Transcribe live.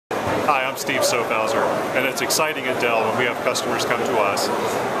Hi, I'm Steve SofHauser, and it's exciting at Dell when we have customers come to us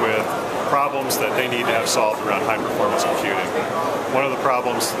with problems that they need to have solved around high-performance computing. One of the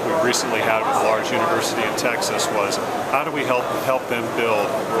problems that we recently had with a large university in Texas was how do we help them build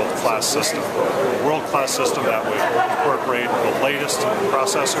a world-class system? A world-class system that would incorporate the latest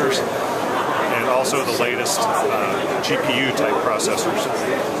processors and also the latest GPU-type processors.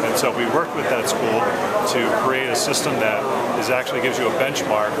 And so we worked with that school to create a system that actually gives you a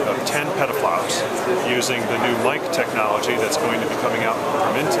benchmark of 10 petaflops using the new mic technology that's going to be coming out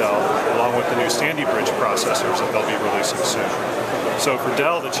from Intel, along with the new Sandy Bridge processors that they'll be releasing soon. So for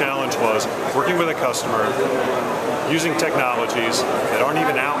Dell, the challenge was working with a customer, using technologies that aren't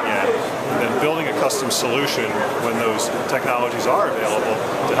even out yet, and then building a custom solution when those technologies are available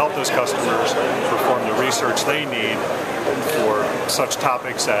to help those customers perform the research they need for such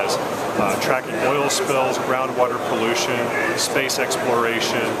topics as tracking oil spills, groundwater pollution, space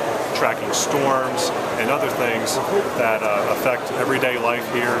exploration, tracking storms, and other things that affect everyday life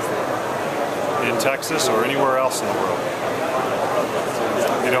here in Texas or anywhere else in the world.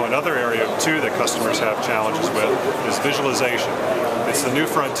 You know, another area too that customers have challenges with is visualization. It's the new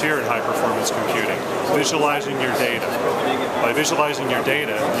frontier in high-performance computing, visualizing your data. By visualizing your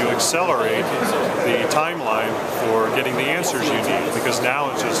data, you accelerate the timeline for getting the answers you need, because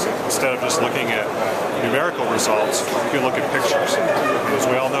now it's just, instead of just looking at numerical results, you can look at pictures. As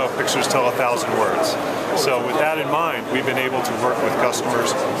we all know, pictures tell 1,000 words. So with that in mind, we've been able to work with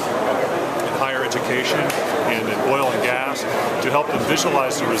customers in higher education and in oil and gas to help them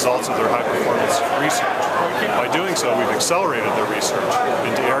visualize the results of their high-performance research. By doing so, we've accelerated their research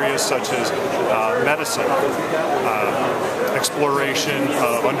into areas such as medicine, exploration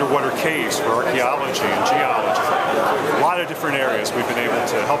of underwater caves for archaeology and geology. A lot of different areas we've been able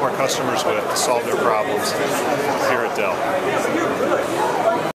to help our customers with to solve their problems here at Dell.